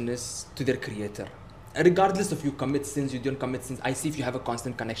person is to their creator. Regardless of you commit sins, you don't commit sins, I see if you have a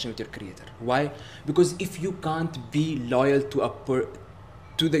constant connection with your creator. Why? Because if you can't be loyal to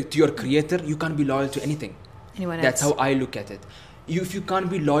your creator, you can't be loyal to anything. Anyone else? That's how I look at it. If you can't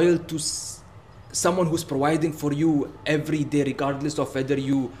be loyal to someone who's providing for you every day, regardless of whether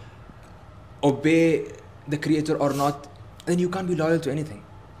you obey the creator or not, then you can't be loyal to anything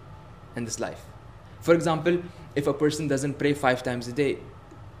in this life. For example, if a person doesn't pray 5 times a day,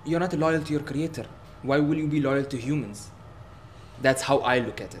 you're not loyal to your creator. Why will you be loyal to humans? That's how I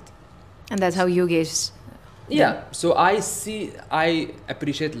look at it. And that's how you gauge. Yeah. So I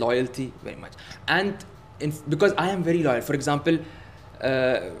appreciate loyalty very much. And because I am very loyal. For example,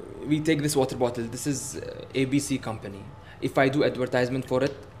 we take this water bottle. This is ABC company. If I do advertisement for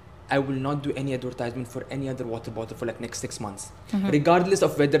it, I will not do any advertisement for any other water bottle for next 6 months. Regardless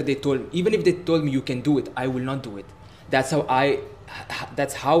of whether even if they told me you can do it, I will not do it. That's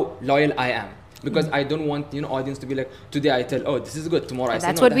how loyal I am. Because I don't want audience to be like, today I tell, oh, this is good, tomorrow I say,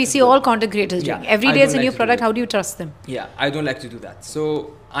 That's no, what we see good. all content creators doing. Every day is a new product. How do you trust them? Yeah, I don't like to do that.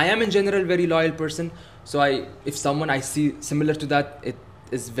 So I am in general very loyal person. So if someone I see similar to that, it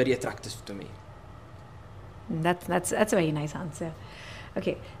is very attractive to me. That's a very nice answer.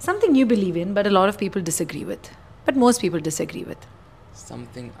 Okay, something you believe in, but a lot of people disagree with. But most people disagree with.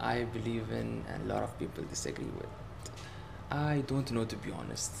 Something I believe in and a lot of people disagree with. I don't know, to be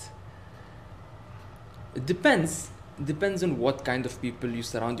honest. It depends on what kind of people you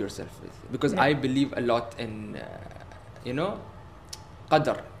surround yourself with. Because I believe a lot in,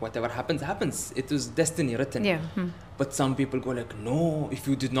 qadar. Whatever happens. It is destiny written. Yeah. But some people go like, no, if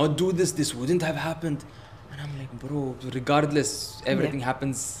you did not do this wouldn't have happened. And I'm like, bro, regardless, everything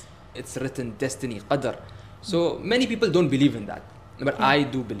happens. It's written, destiny, qadar. So many people don't believe in that. But I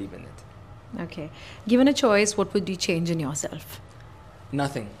do believe in it. Okay. Given a choice, what would you change in yourself?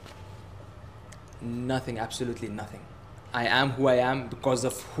 Nothing, absolutely nothing. I am who I am because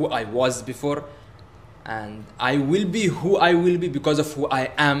of who I was before, and I will be who I will be because of who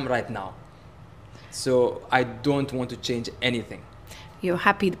I am right now. So I don't want to change anything. You're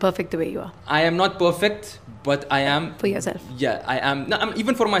happy, perfect the way you are. I am not perfect, but I am... For yourself. Yeah, I am. No,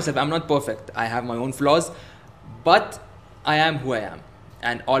 even for myself, I'm not perfect. I have my own flaws, but I am who I am.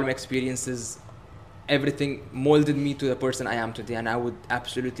 And all my experiences, everything molded me to the person I am today, and I would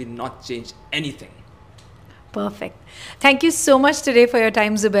absolutely not change anything. Perfect. Thank you so much today for your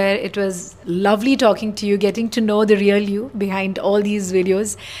time, Zubair. It was lovely talking to you, getting to know the real you behind all these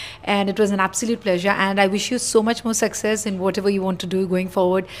videos. And it was an absolute pleasure. And I wish you so much more success in whatever you want to do going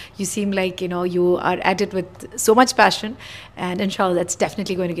forward. You seem like, you are at it with so much passion. And inshallah, that's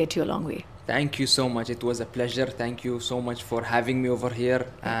definitely going to get you a long way. Thank you so much. It was a pleasure. Thank you so much for having me over here.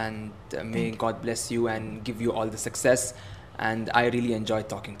 And may God bless you and give you all the success. And I really enjoyed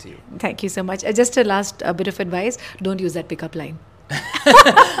talking to you. Thank you so much. Just a last bit of advice. Don't use that pickup line.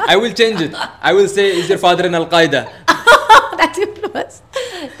 I will change it. I will say, is your father in Al-Qaeda? That's influence.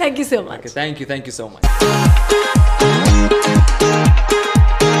 Thank you so much. Okay, thank you. Thank you so much.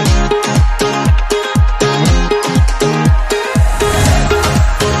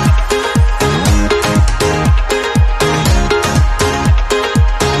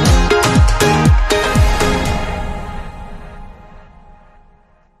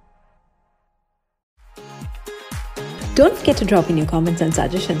 Don't forget to drop in your comments and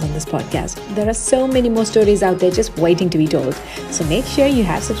suggestions on this podcast. There are so many more stories out there just waiting to be told. So make sure you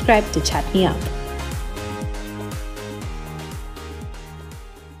have subscribed to Chat Me Up.